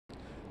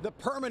The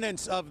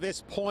permanence of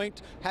this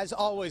point has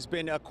always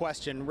been a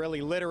question, really,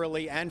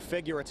 literally and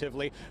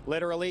figuratively.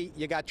 Literally,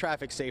 you got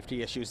traffic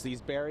safety issues. These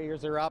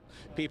barriers are up.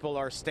 People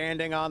are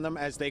standing on them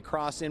as they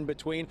cross in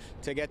between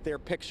to get their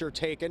picture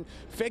taken.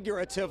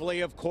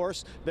 Figuratively, of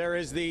course, there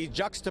is the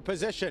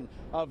juxtaposition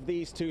of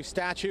these two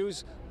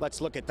statues.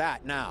 Let's look at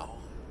that now.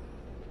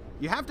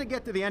 You have to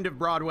get to the end of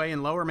Broadway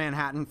in Lower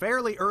Manhattan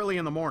fairly early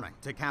in the morning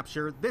to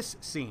capture this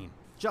scene,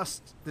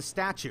 just the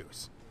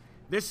statues.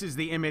 This is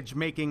the image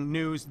making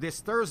news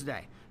this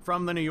Thursday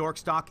from the New York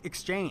Stock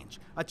Exchange.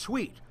 A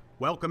tweet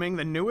welcoming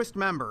the newest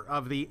member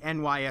of the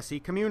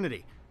NYSE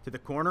community to the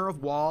corner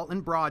of Wall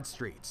and Broad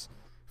Streets.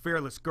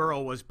 Fearless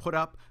Girl was put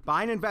up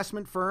by an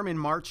investment firm in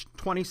March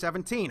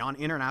 2017 on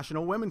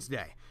International Women's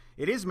Day.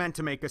 It is meant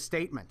to make a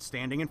statement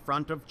standing in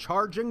front of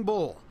Charging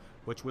Bull,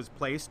 which was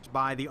placed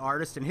by the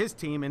artist and his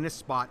team in this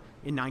spot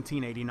in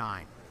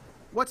 1989.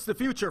 What's the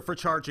future for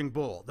Charging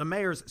Bull? The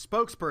mayor's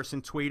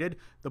spokesperson tweeted,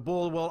 "The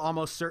bull will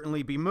almost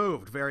certainly be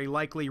moved, very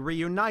likely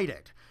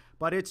reunited.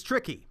 But it's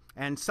tricky,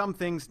 and some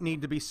things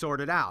need to be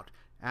sorted out."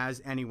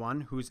 As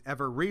anyone who's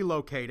ever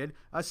relocated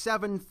a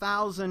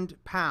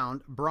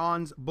 7,000-pound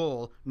bronze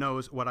bull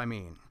knows what I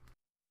mean.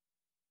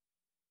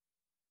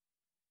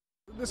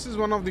 This is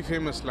one of the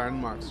famous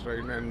landmarks,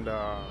 right? And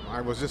I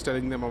was just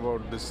telling them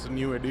about this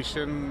new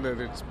edition that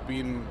it's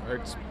been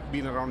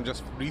around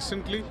just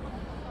recently.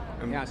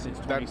 And yeah, since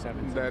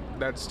 2017.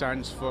 That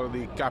stands for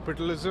the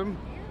capitalism,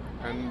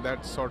 and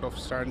that sort of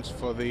stands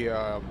for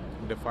the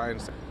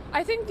defiance.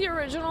 I think the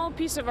original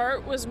piece of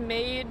art was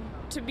made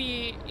to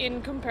be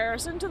in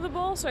comparison to the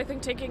bull, so I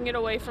think taking it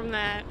away from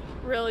that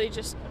really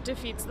just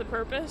defeats the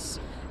purpose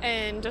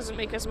and doesn't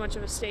make as much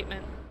of a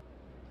statement.